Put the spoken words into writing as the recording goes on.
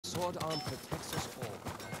sword arm protects us all.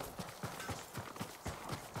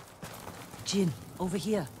 Jin, over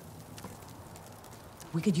here.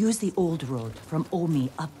 We could use the old road from Omi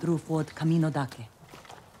up through Fort Kaminodake.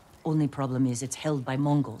 Only problem is it's held by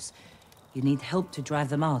Mongols. You need help to drive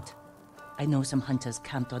them out. I know some hunters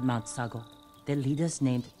camped on Mount Sago. Their leader's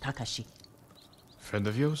named Takashi. Friend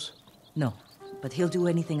of yours? No, but he'll do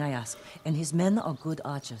anything I ask, and his men are good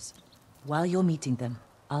archers. While you're meeting them,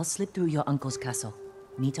 I'll slip through your uncle's castle.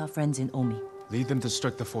 Meet our friends in Omi. Lead them to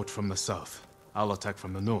strike the fort from the south. I'll attack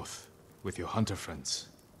from the north, with your hunter friends.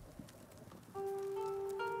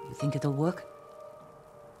 You think it'll work?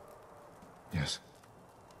 Yes.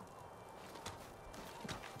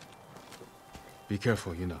 Be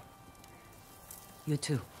careful, Yuna. You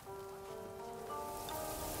too.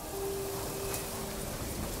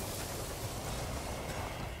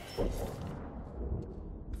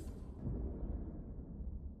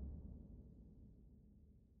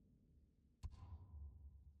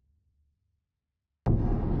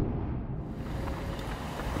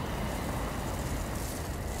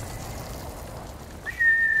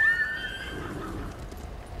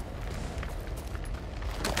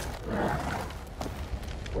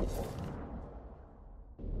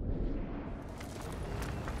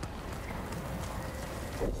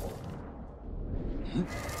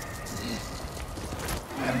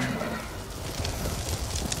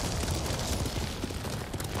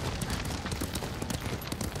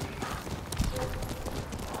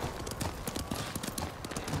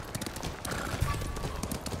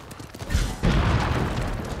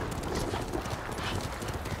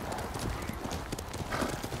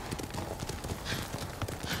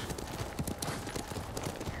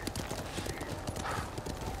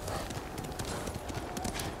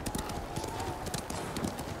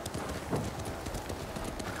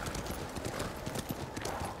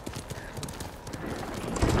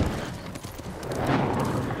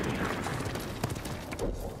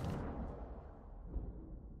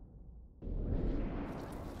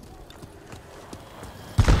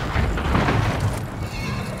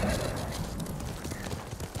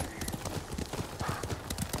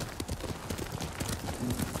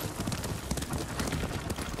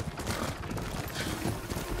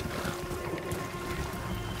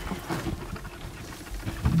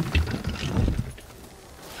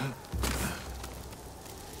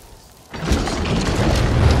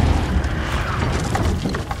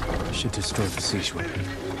 Should destroy the siege weapon.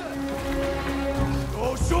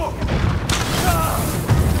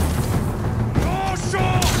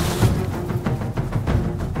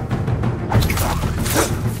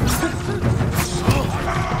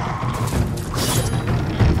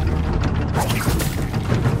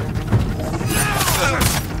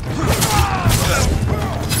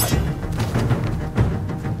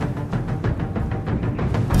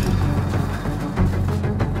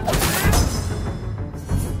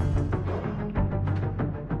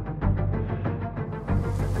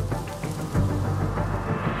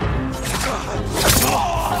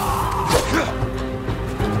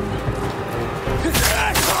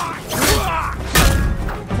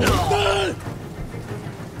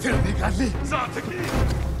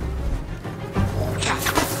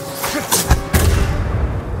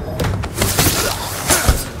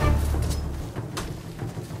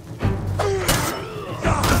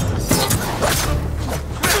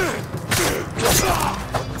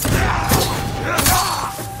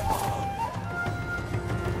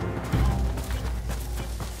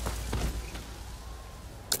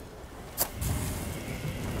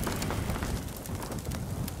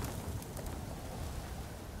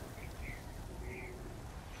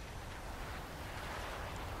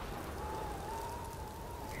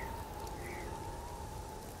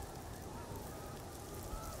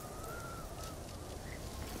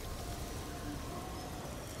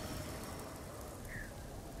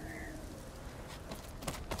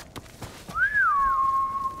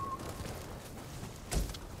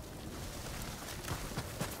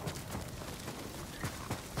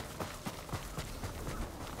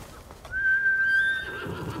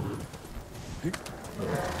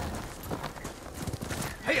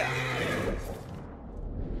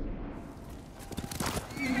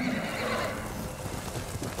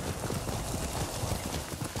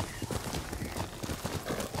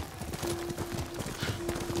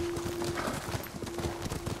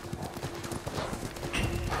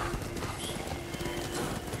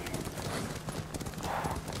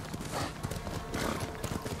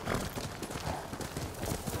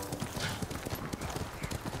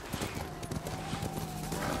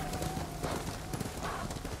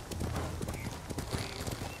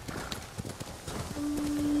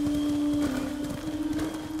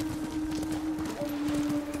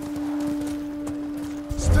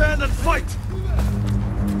 stand and fight!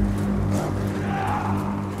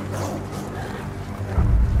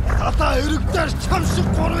 Ата өргөдөр чам шиг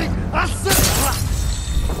гурвыг алсан!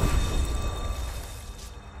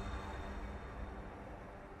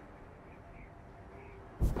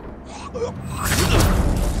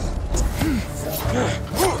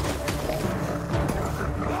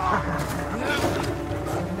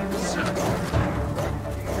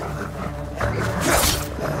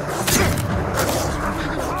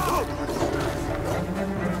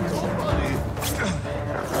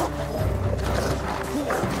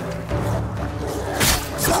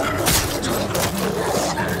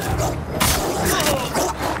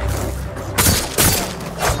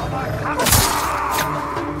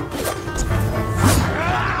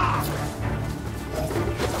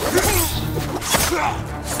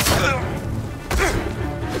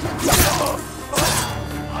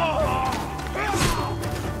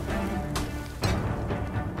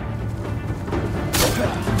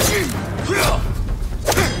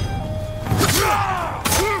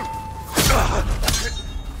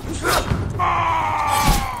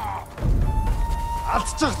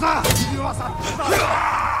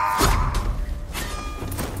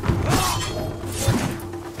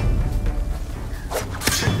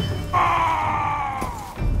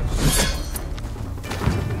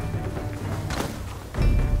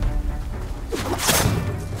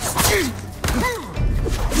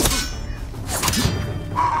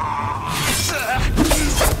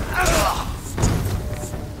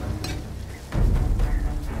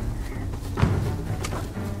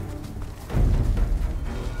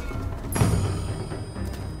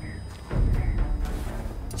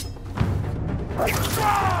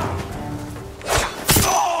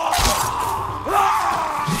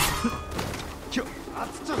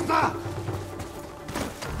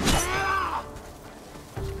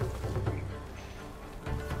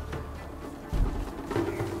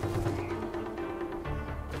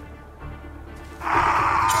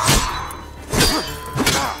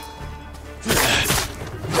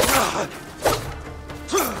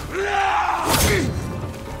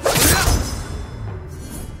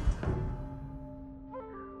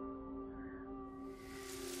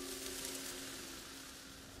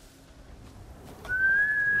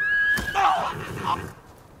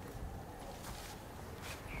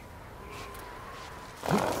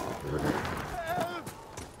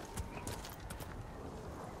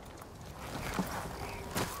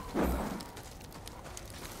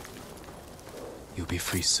 You'll be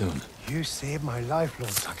free soon. You saved my life,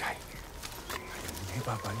 Lord Sakai. I can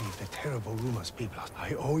never believe the terrible rumors people are.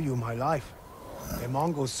 I owe you my life. The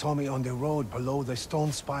Mongols saw me on the road below the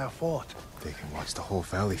Stone Spire fort. They can watch the whole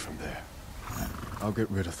valley from there. I'll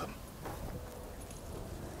get rid of them.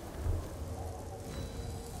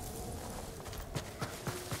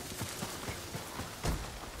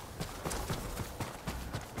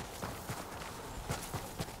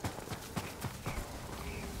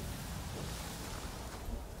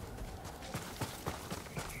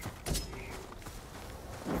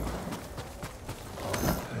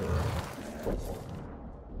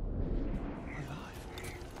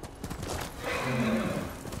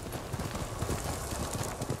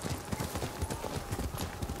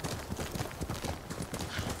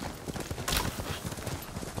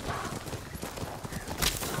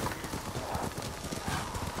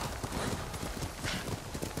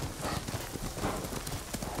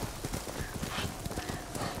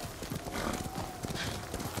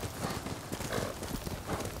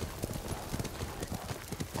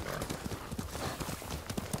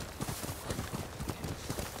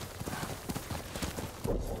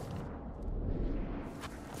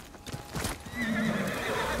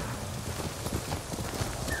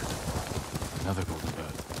 Another golden bird.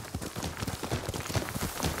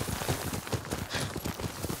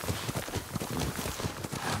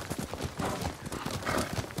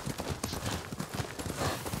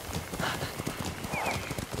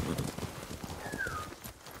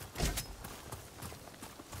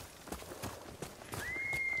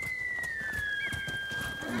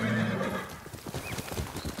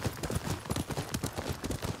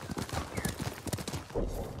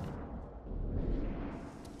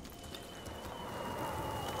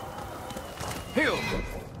 Heal!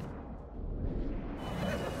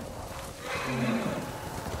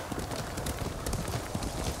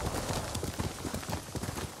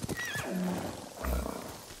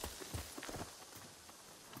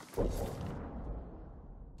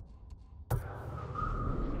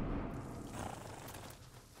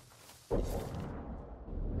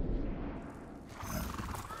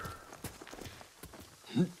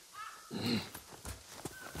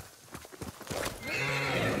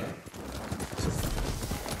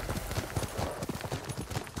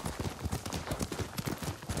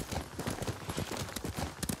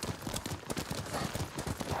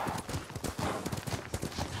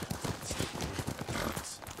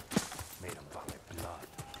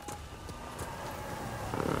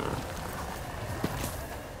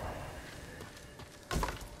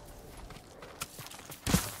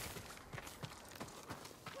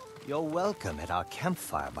 You're welcome at our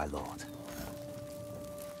campfire, my lord.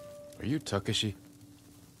 Are you Takeshi?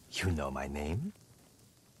 You know my name?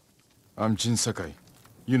 I'm Jin Sakai.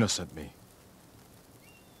 Yuna sent me.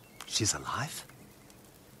 She's alive?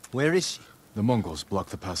 Where is she? The Mongols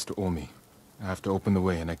blocked the pass to Omi. I have to open the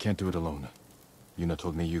way, and I can't do it alone. Yuna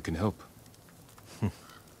told me you can help.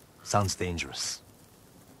 Sounds dangerous.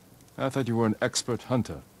 I thought you were an expert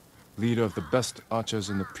hunter, leader of the best archers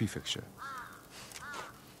in the prefecture.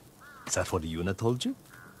 Is that what Yuna told you?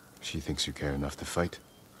 She thinks you care enough to fight.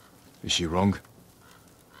 Is she wrong?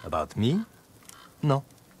 About me? No.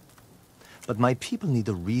 But my people need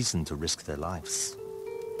a reason to risk their lives.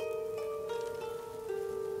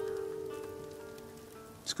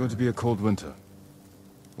 It's going to be a cold winter.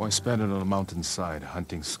 Why spend it on a mountainside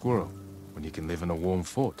hunting squirrel when you can live in a warm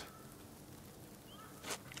fort?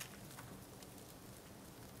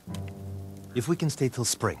 If we can stay till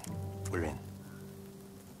spring, we're in.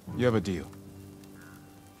 You have a deal.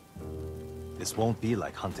 This won't be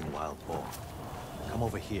like hunting wild boar. Come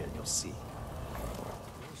over here and you'll see.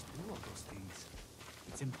 Girls do all those things.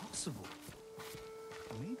 It's impossible.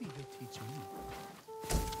 Maybe he'll teach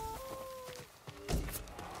me.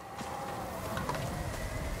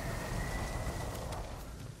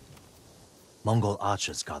 Mongol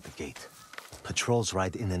archers guard the gate. Patrols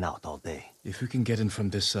ride in and out all day. If we can get in from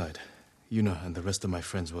this side, Yuna and the rest of my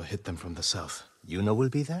friends will hit them from the south. Yuna will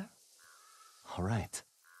be there? All right.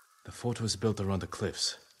 The fort was built around the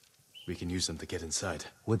cliffs. We can use them to get inside.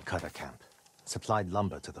 Woodcutter camp. Supplied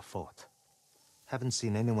lumber to the fort. Haven't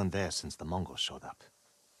seen anyone there since the Mongols showed up.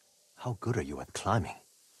 How good are you at climbing?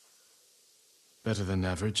 Better than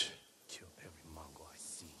average. Kill every Mongol I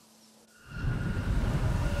see.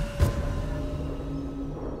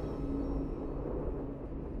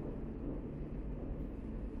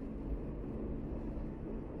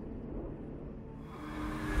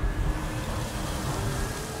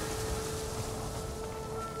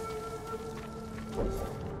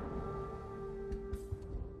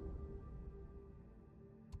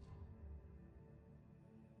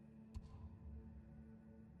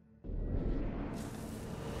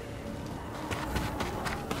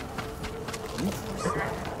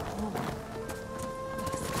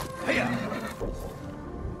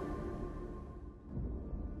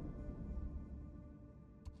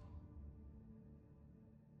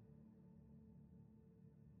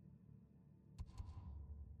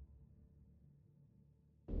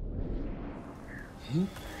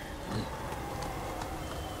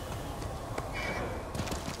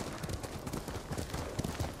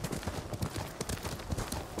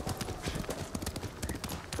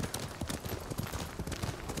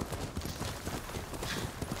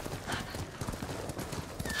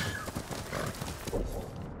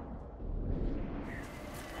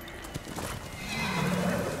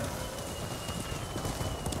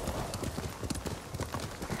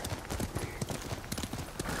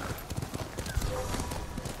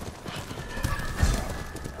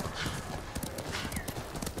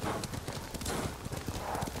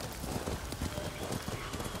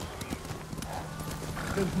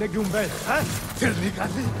 Negumbel, ha?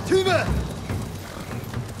 Ternigali, Tima!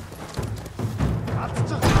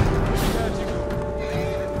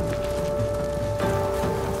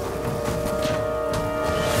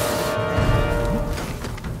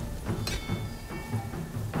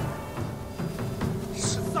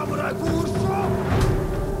 Samurai Kurso!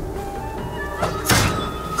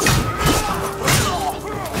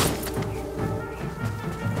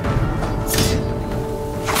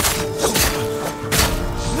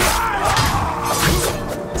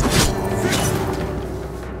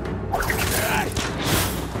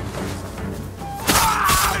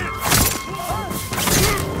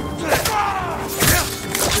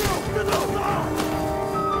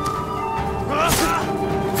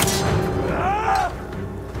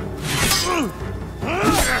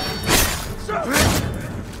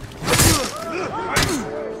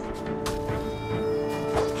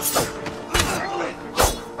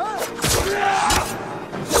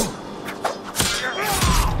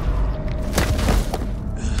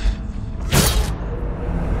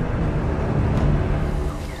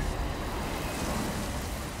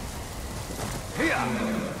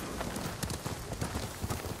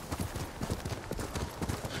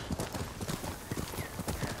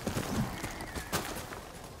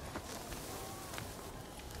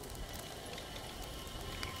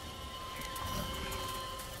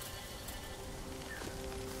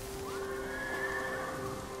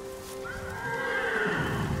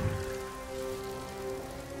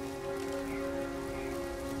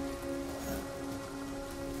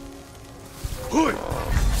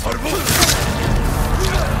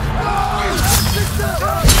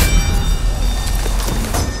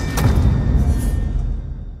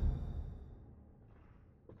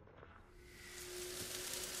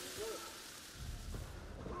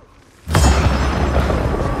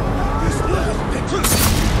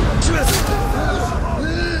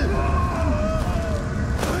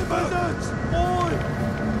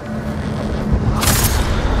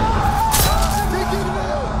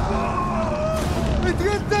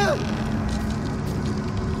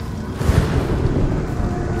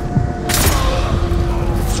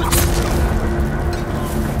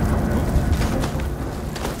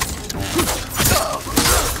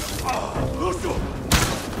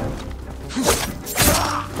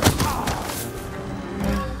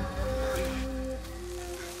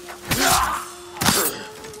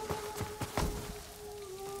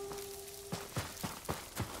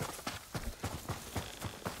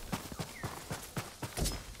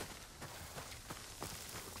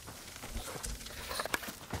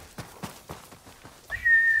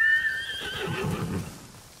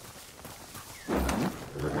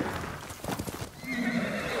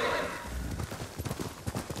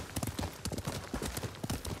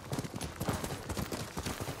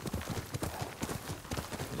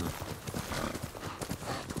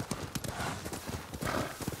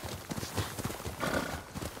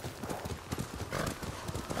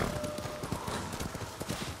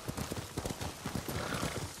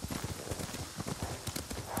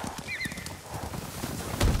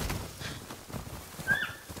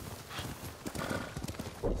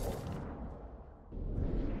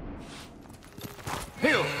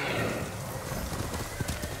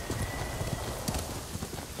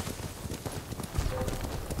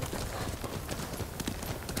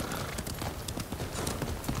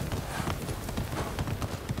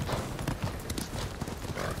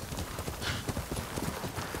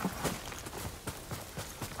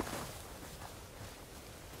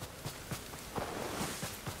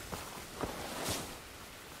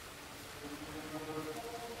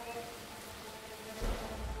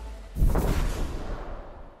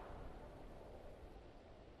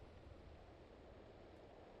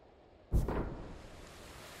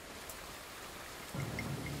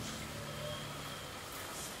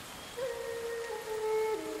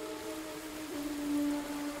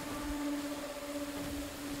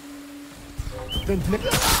 been...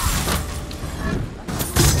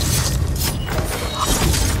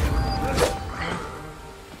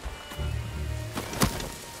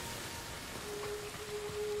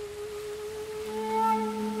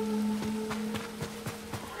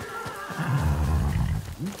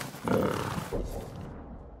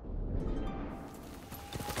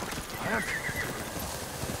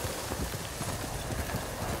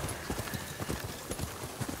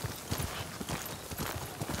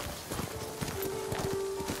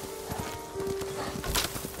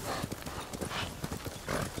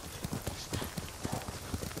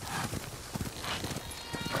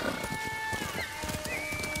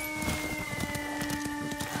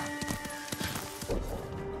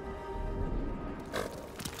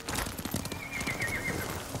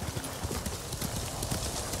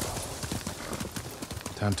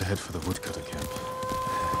 Time to head for the woodcutter camp.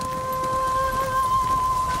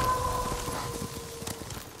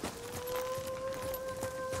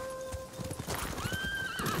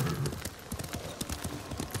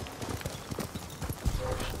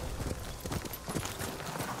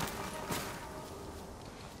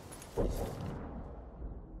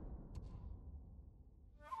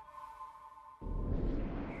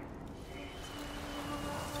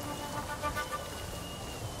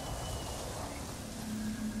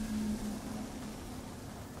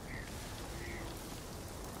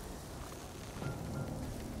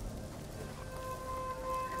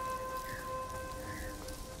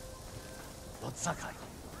 Lord Sakai,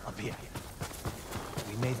 up here.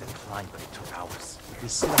 We made the climb, but it took hours. If we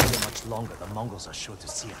sit up here much longer, the Mongols are sure to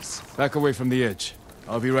see us. Back away from the edge.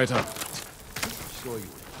 I'll be right up. Sure you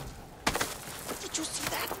will. Did you see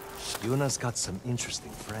that? Yuna's got some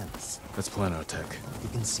interesting friends. Let's plan our attack. You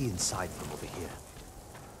can see inside from over here.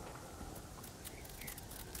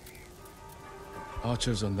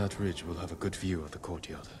 Archers on that ridge will have a good view of the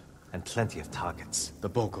courtyard. And plenty of targets. The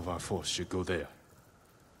bulk of our force should go there.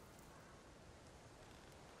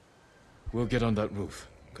 We'll get on that roof.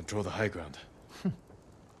 Control the high ground.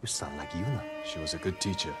 You sound like Yuna. She was a good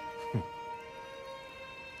teacher.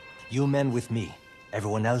 You men with me.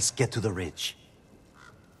 Everyone else get to the ridge.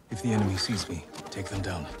 If the enemy sees me, take them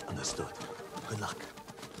down. Understood. Good luck.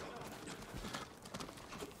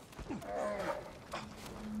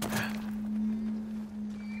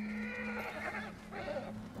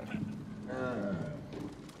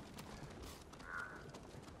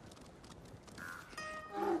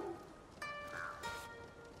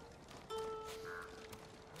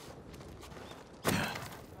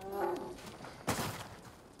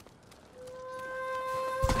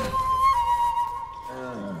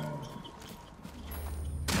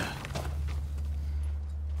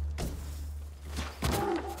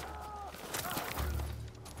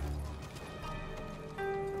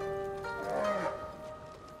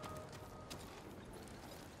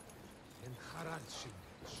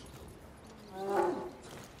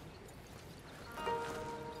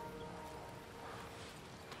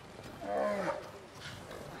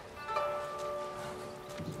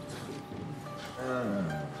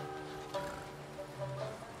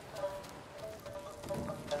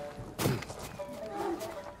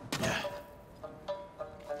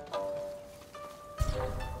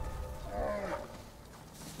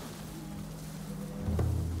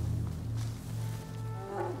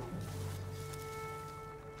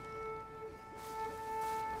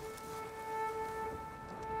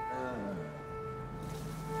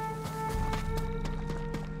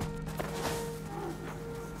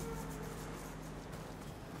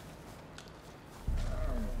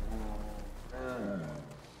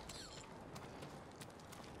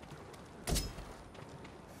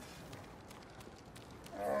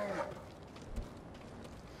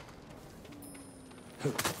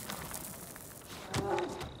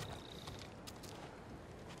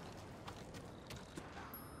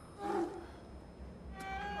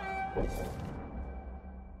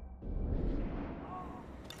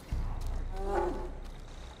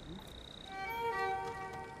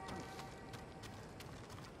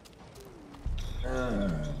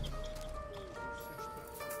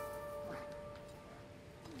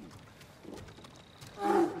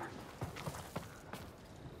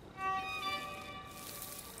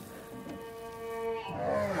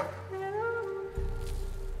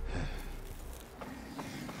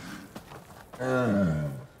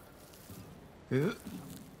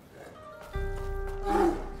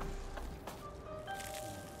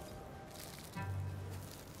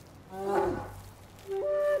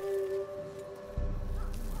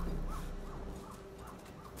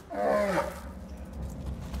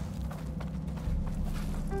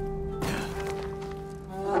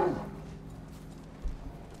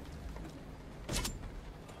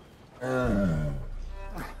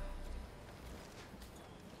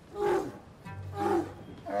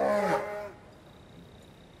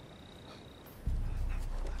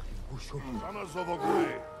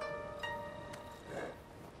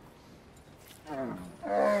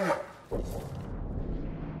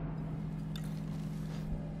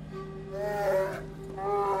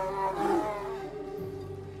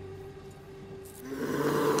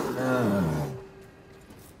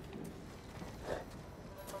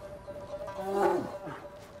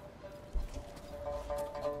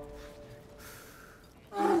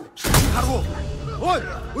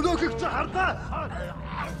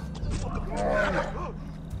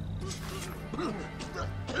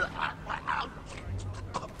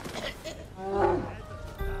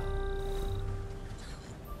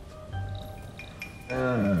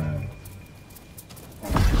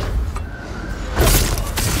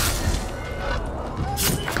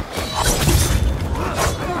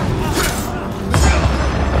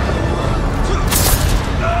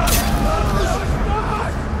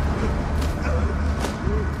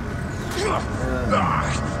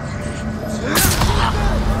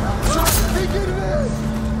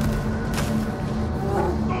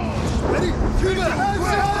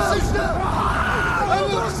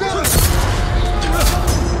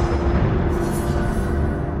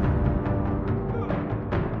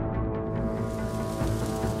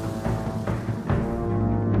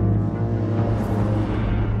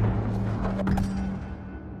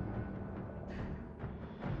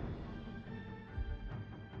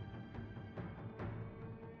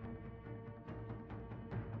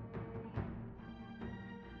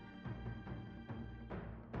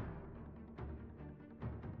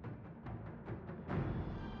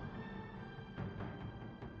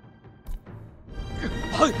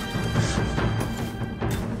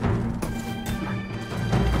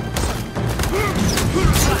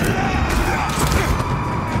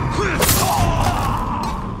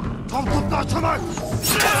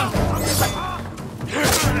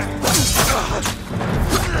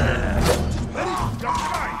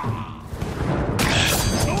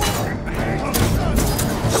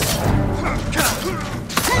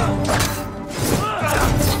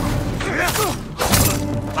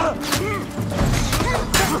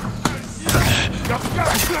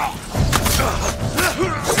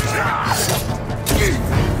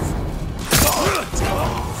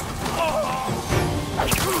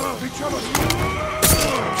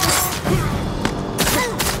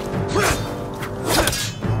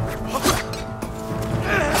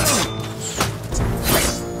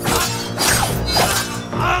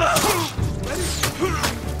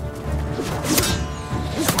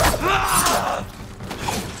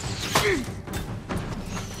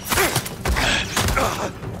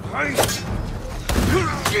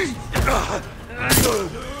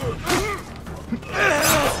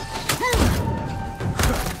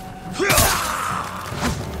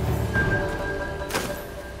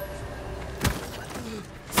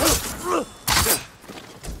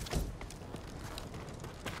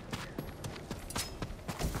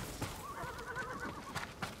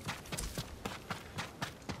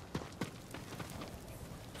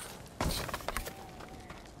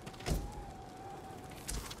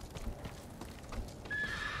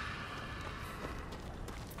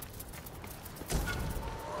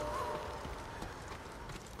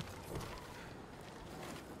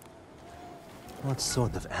 What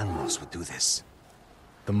sort of animals would do this?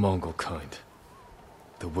 The Mongol kind.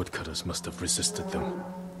 The woodcutters must have resisted them.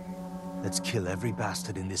 Let's kill every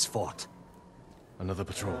bastard in this fort. Another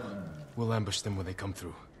patrol. We'll ambush them when they come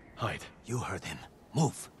through. Hide. You heard him.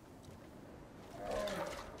 Move.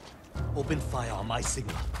 Open fire on my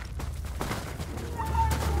signal.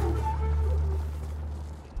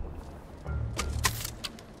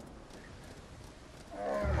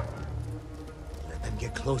 Let them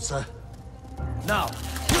get closer. Now,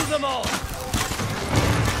 kill them all!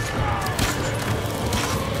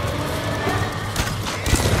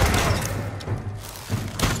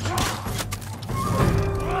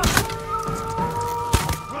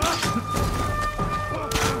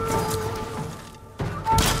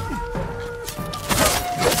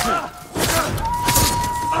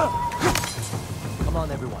 Come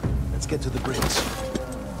on, everyone. Let's get to the bridge.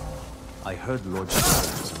 I heard Lord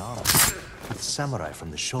Shimura was an army with samurai from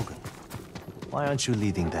the Shogun. Why aren't you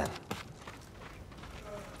leading them?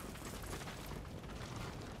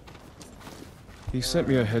 He sent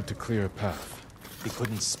me ahead to clear a path. He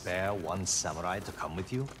couldn't spare one samurai to come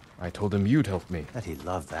with you? I told him you'd help me. Bet he'd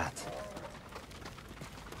love that.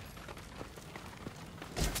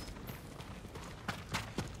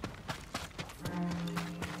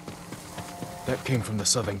 That came from the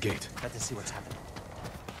southern gate. Let us see what's happening.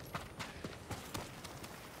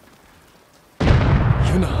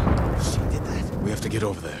 Yuna! She did that? We have to get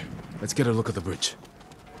over there. Let's get a look at the bridge.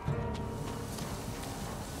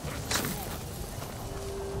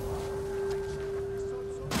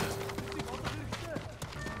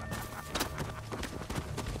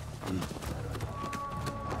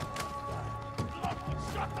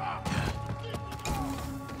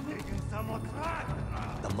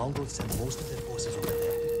 The Mongols sent most of their forces over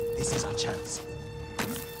there. This is our chance.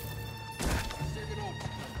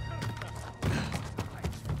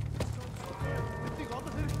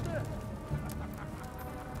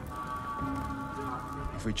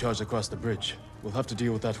 If we charge across the bridge, we'll have to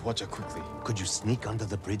deal with that Hwacha quickly. Could you sneak under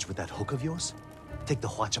the bridge with that hook of yours? Take the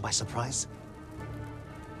Hwacha by surprise?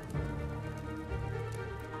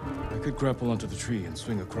 I could grapple onto the tree and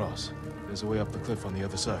swing across. There's a way up the cliff on the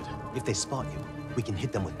other side. If they spot you, we can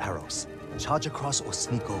hit them with arrows. Charge across or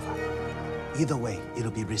sneak over. Either way,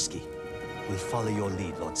 it'll be risky. We'll follow your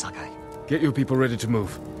lead, Lord Sakai. Get your people ready to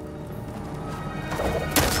move.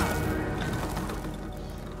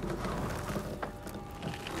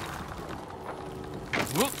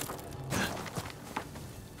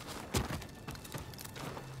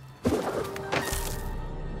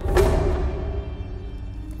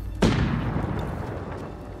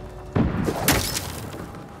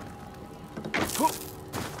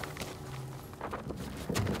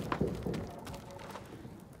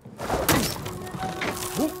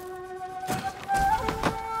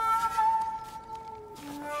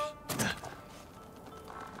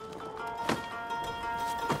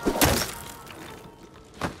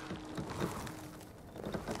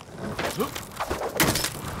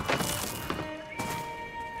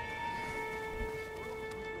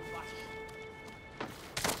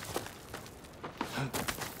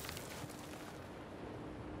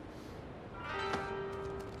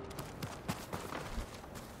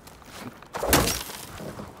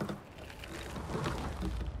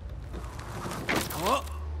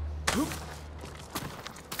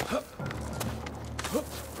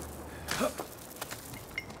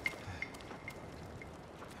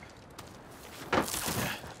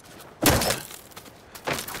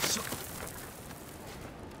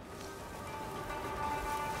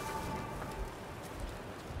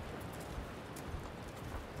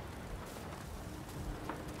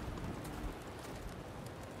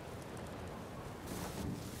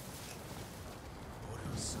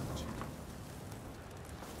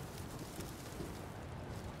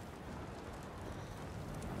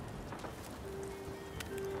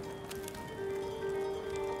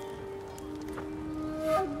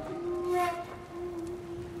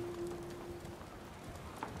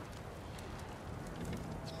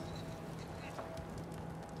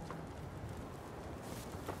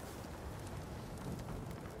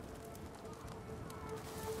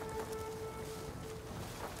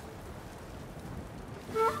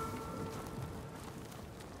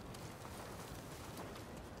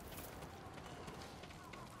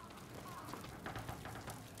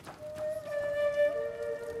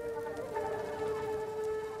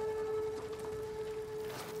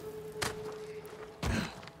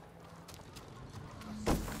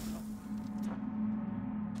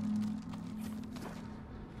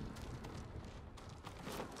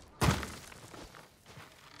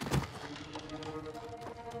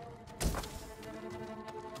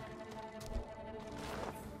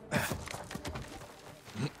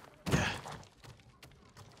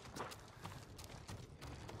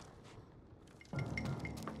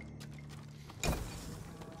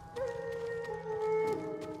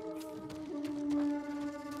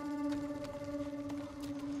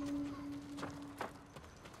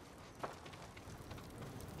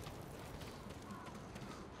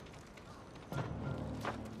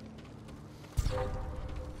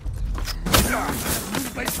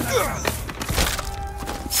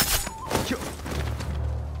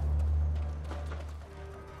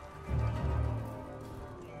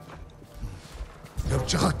 No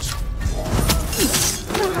judge.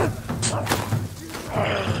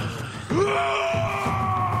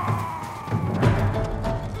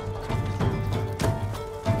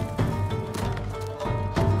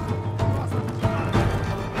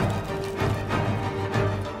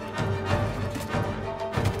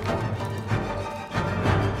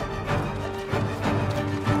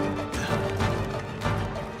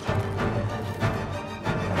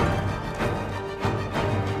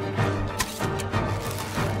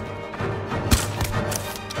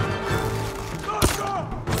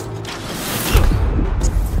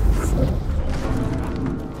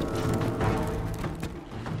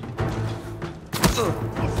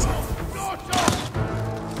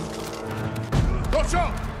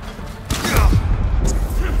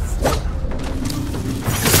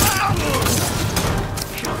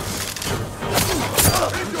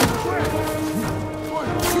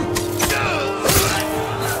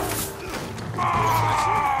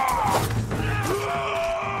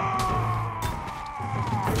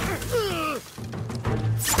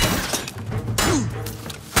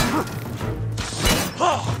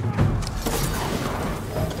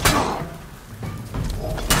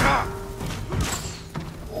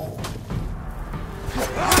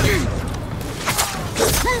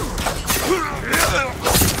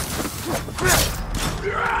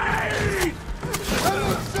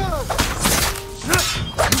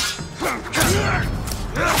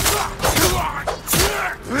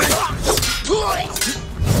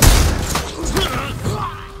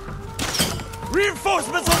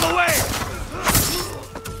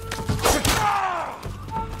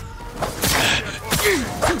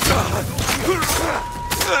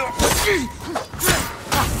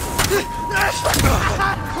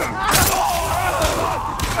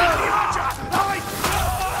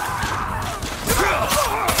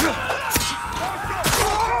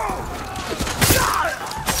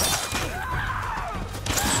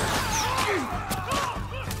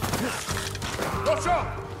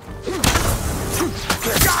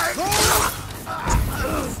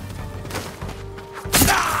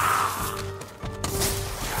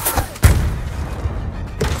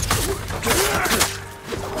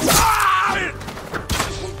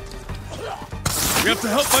 We have to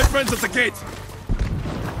help my friends at the gate!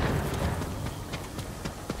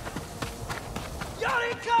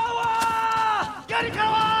 Yarikawa!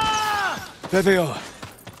 Yarikawa! There they are.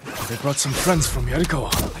 They brought some friends from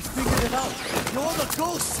Yarikawa. I figured it out. You're the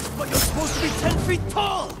ghost, but you're supposed to be 10 feet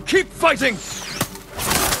tall! Keep fighting!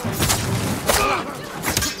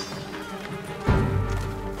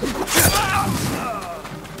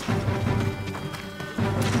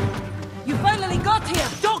 You finally got here!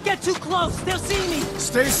 Don't get too close! They'll see me!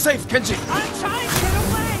 Stay safe, Kenji! I'm trying to get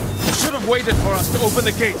away! You should have waited for us to open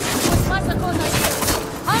the gate!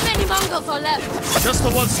 How many Mongols are left? Just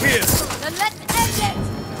the ones here! Then let's end it!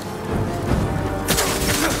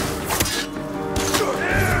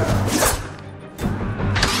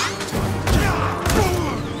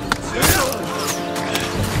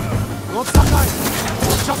 Lord Sakai!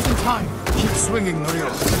 Just in time! Keep swinging, Norio.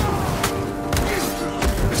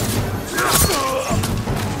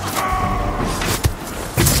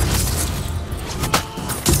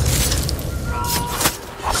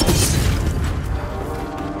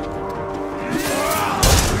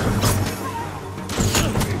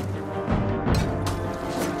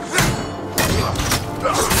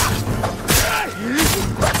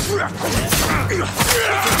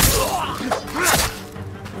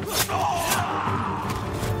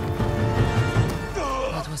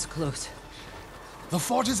 That was close. The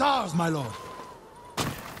fort is ours, my lord.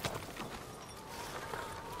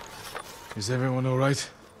 Is everyone all right?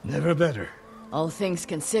 Never better. All things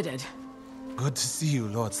considered. Good to see you,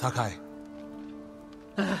 Lord Sakai.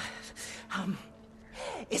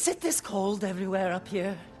 Is it this cold everywhere up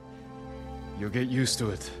here? You'll get used to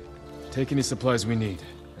it. Take any supplies we need,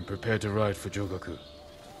 and prepare to ride for Jogaku.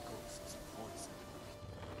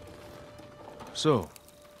 So,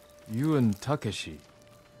 you and Takeshi,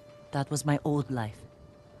 That was my old life.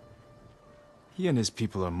 he and his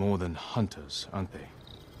people are more than hunters, aren't they?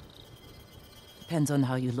 Depends on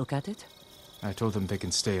how you look at it. I told them they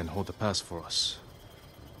can stay and hold the pass for us.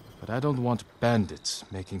 But I don't want bandits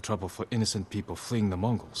making trouble for innocent people fleeing the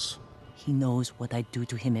Mongols. He knows what I'd do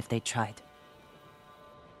to him if they tried.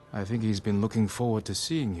 I think he's been looking forward to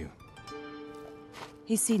seeing you.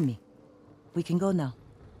 He's seen me. We can go now.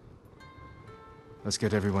 Let's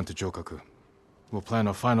get everyone to Jogaku. We'll plan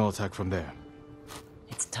our final attack from there.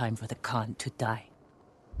 It's time for the Khan to die.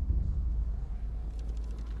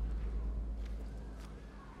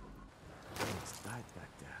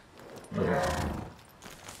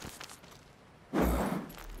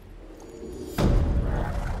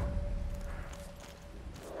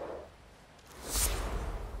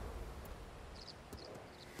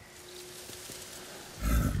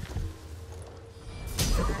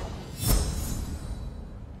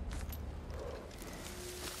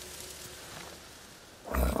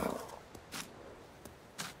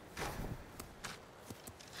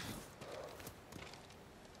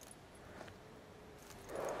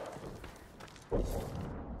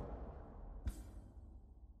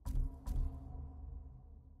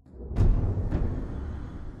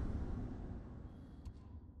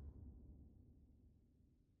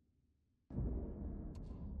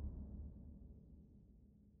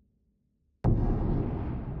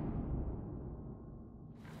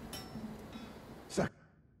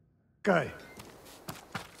 Sakai.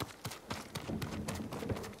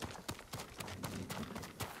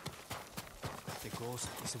 The ghost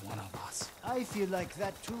is one of us. I feel like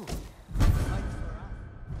that too. I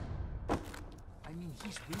mean,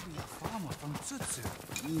 he's really a farmer from Tsutsu.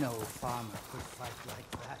 No farmer could fight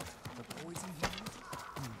like that. The poison he used?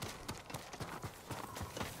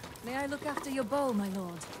 May I look after your bow, my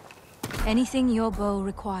lord? Anything your bow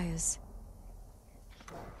requires.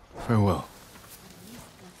 Farewell.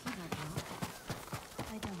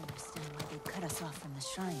 I don't understand why they cut us off from the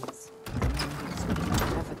shrines.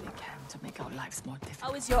 Whatever they can to make our lives more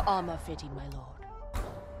difficult. How is your armor fitting, my lord?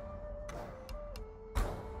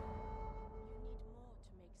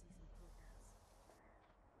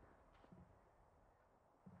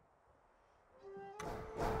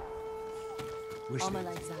 Armor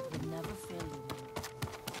like that would never fail you.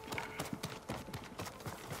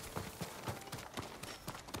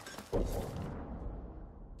 Sakai.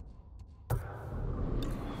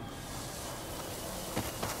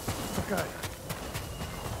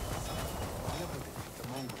 The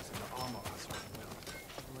Mongols in the armor us right now.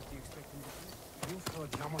 What do you expect him to do? You've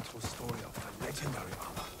heard Yamato's story of the legendary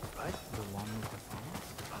armor, right? The one with the farms?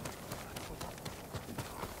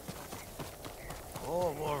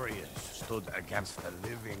 All warriors stood against the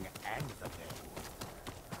living and the dead.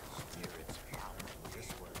 Spirits bound this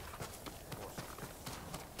way.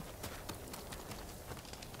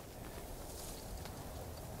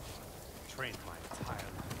 Trained my entire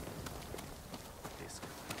life. This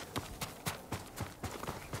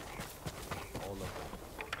All of them.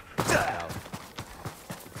 Out.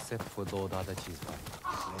 Except for Lord Adachi's wife.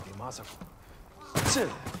 Lady Masako.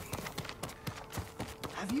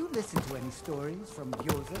 Have you listened to any stories from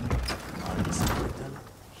Yozen?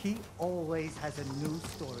 He always has a new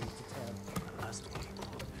story to tell.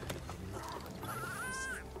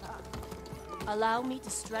 Allow me to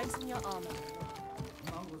strengthen your armor.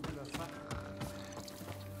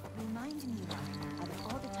 Remind me that out of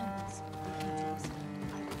all the temples, the Hindus,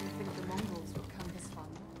 I didn't think the Mongols would come this far.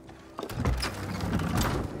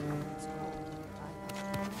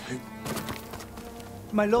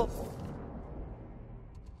 My lord.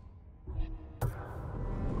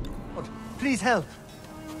 Please help.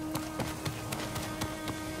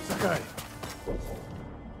 Sakai.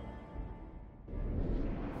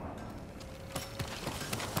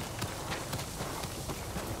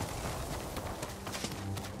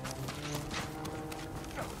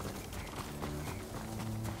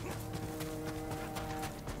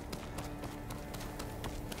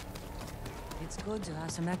 It's good to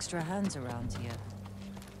have some extra hands around here.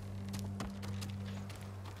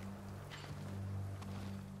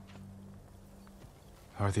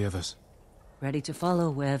 How are the others? Ready to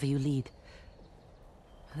follow wherever you lead.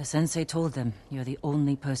 The sensei told them you're the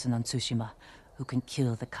only person on Tsushima who can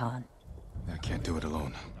kill the Khan. I can't do it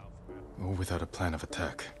alone. Or without a plan of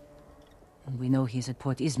attack. And we know he's at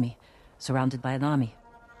Port Izmi, surrounded by an army.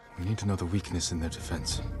 We need to know the weakness in their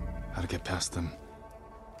defense, how to get past them,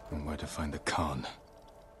 and where to find the Khan.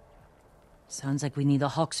 Sounds like we need a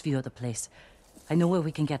hawk's view of the place. I know where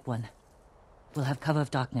we can get one. We'll have cover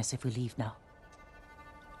of darkness if we leave now.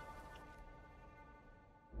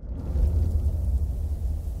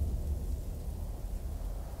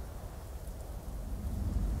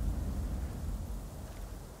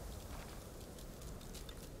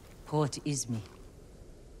 Port Izmi.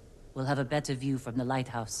 We'll have a better view from the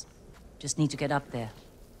lighthouse. Just need to get up there.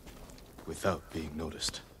 Without being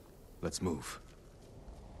noticed. Let's move.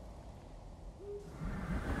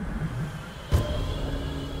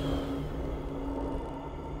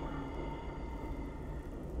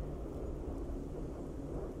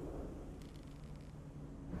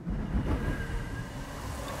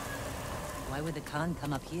 Why would the Khan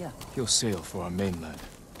come up here? He'll sail for our mainland.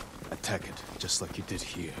 Attack it, just like you did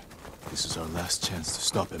here. This is our last chance to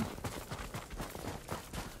stop him.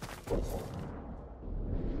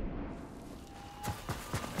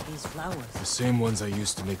 These flowers. The same ones I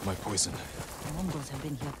used to make my poison. The Mongols have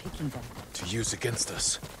been here picking them. To use against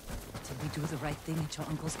us. Did we do the right thing at your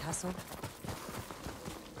uncle's castle?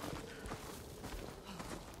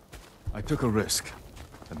 I took a risk,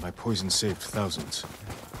 and my poison saved thousands.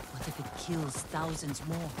 What if it kills thousands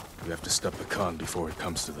more? We have to stop the Khan before it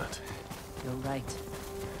comes to that. You're right.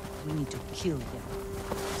 We need to kill him.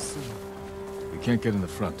 Soon. We can't get in the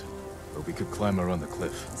front, but we could climb around the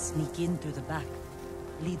cliff. Sneak in through the back.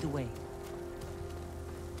 Lead the way.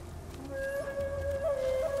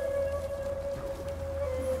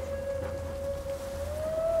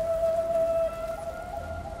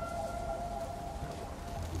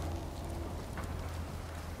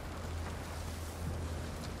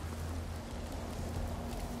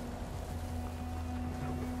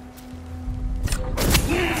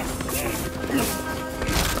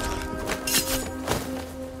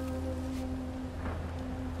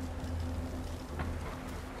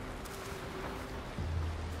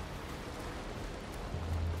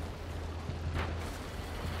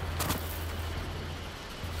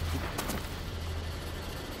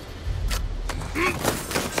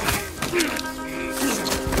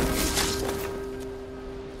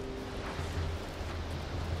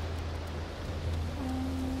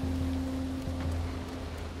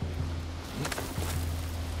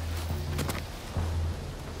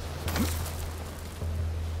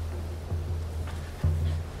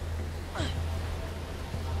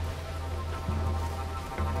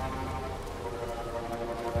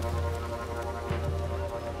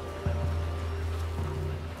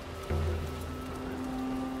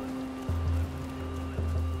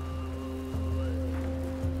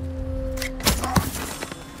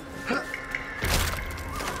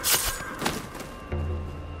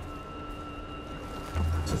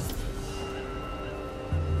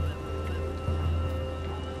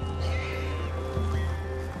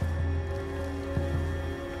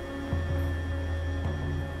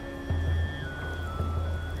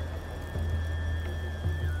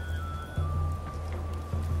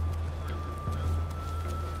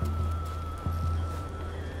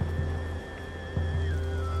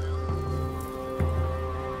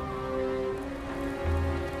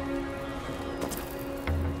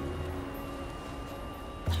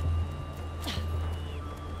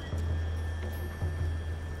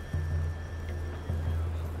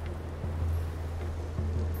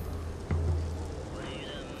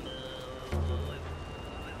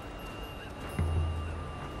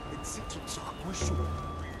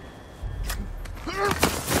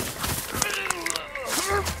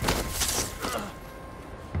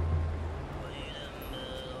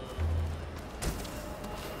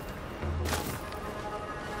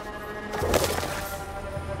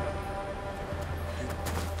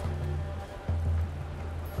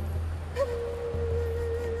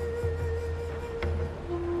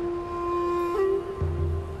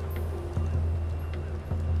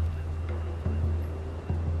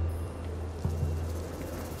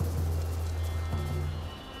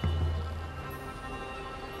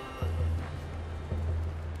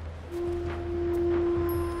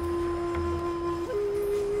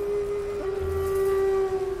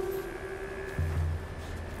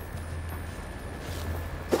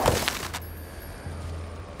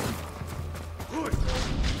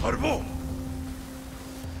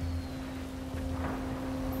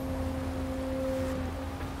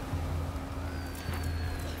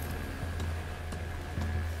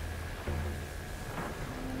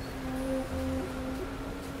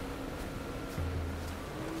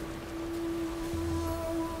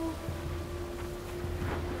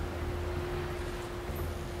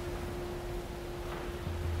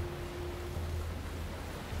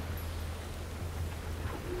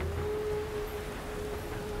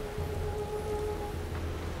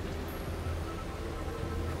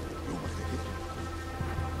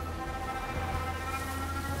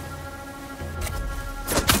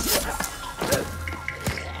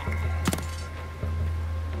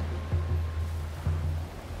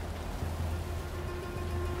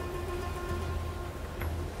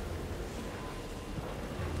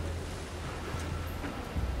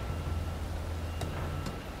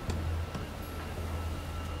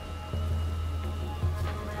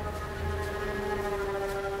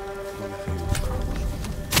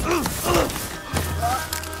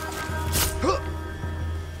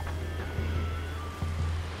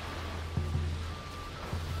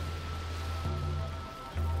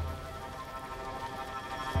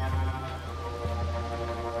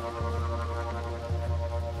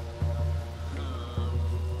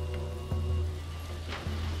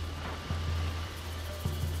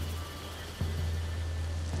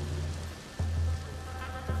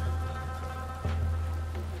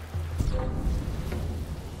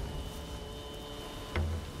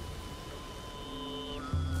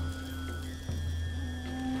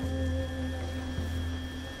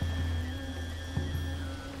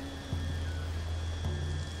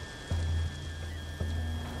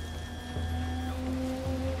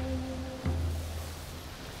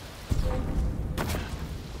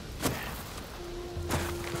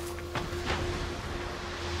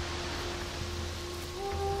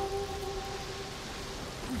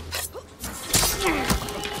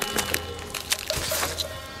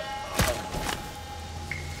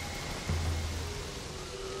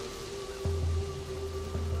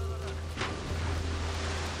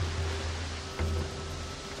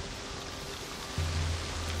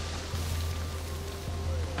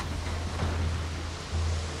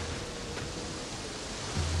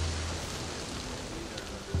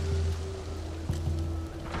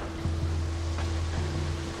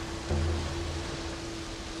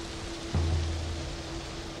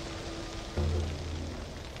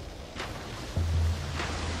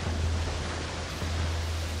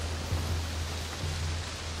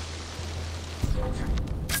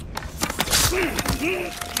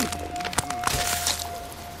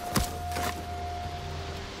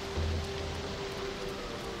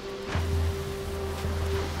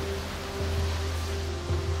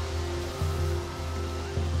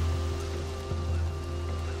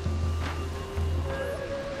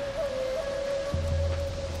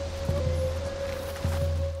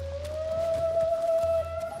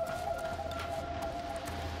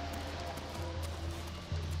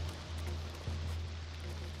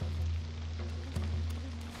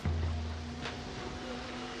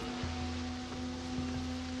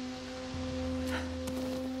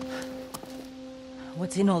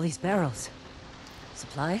 What's in all these barrels?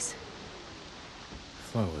 Supplies?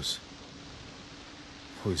 Flowers.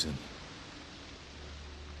 Poison.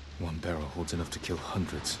 One barrel holds enough to kill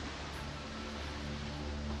hundreds.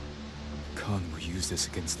 Khan will use this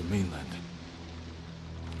against the mainland.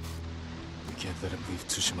 We can't let him leave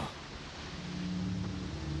Tsushima.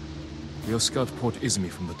 We'll scout Port Izumi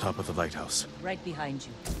from the top of the lighthouse. Right behind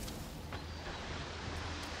you.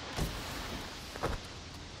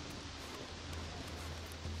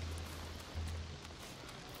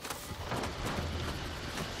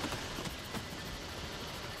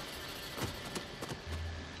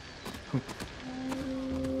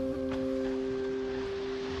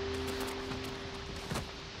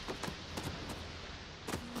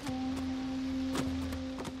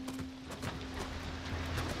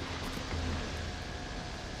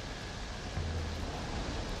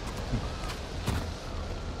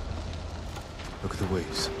 the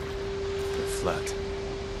waves. They're flat.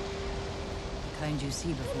 The kind you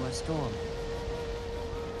see before a storm.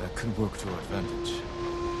 That could work to our advantage.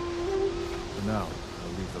 For now,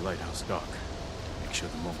 I'll leave the lighthouse dark. Make sure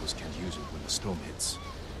the Mongols can't use it when the storm hits.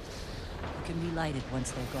 You can relight it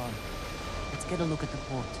once they're gone. Let's get a look at the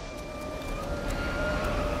port.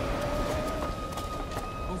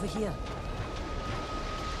 Over here.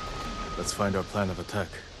 Let's find our plan of attack.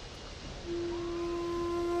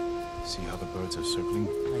 See how the birds are circling?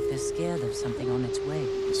 Like they're scared of something on its way.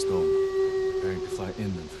 The storm, preparing to fly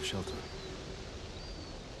inland for shelter.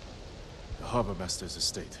 The harbor master's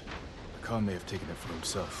estate. The Khan may have taken it for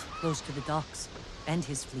himself. Close to the docks. And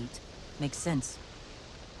his fleet. Makes sense.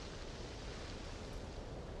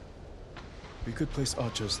 We could place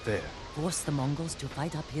archers there. Force the Mongols to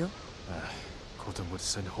fight uphill? Khotun would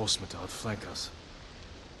send horsemen to outflank us.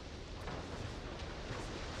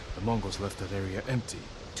 The Mongols left that area empty.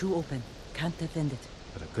 Too open. Can't defend it.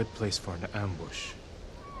 But a good place for an ambush.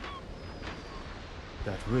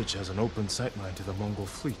 That ridge has an open sightline to the Mongol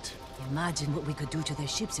fleet. Imagine what we could do to their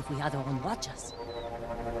ships if we had our own watchers.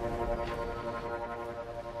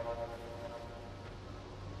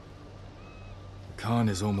 The Khan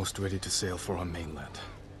is almost ready to sail for our mainland.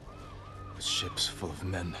 With ships full of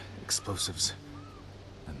men, explosives,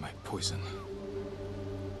 and my poison.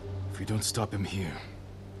 If we don't stop him here,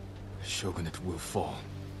 the shogunate will fall.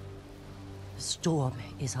 The storm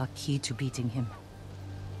is our key to beating him.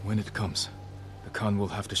 When it comes, the Khan will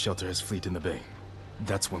have to shelter his fleet in the bay.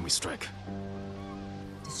 That's when we strike.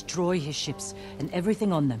 Destroy his ships and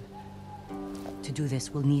everything on them. To do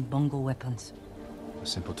this, we'll need Mongol weapons. A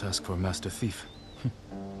simple task for a master thief.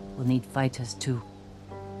 We'll need fighters, too.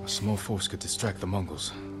 A small force could distract the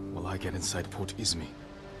Mongols, while I get inside Port Izmi.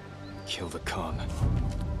 Kill the Khan.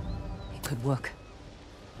 It could work.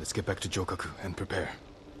 Let's get back to Jokaku and prepare.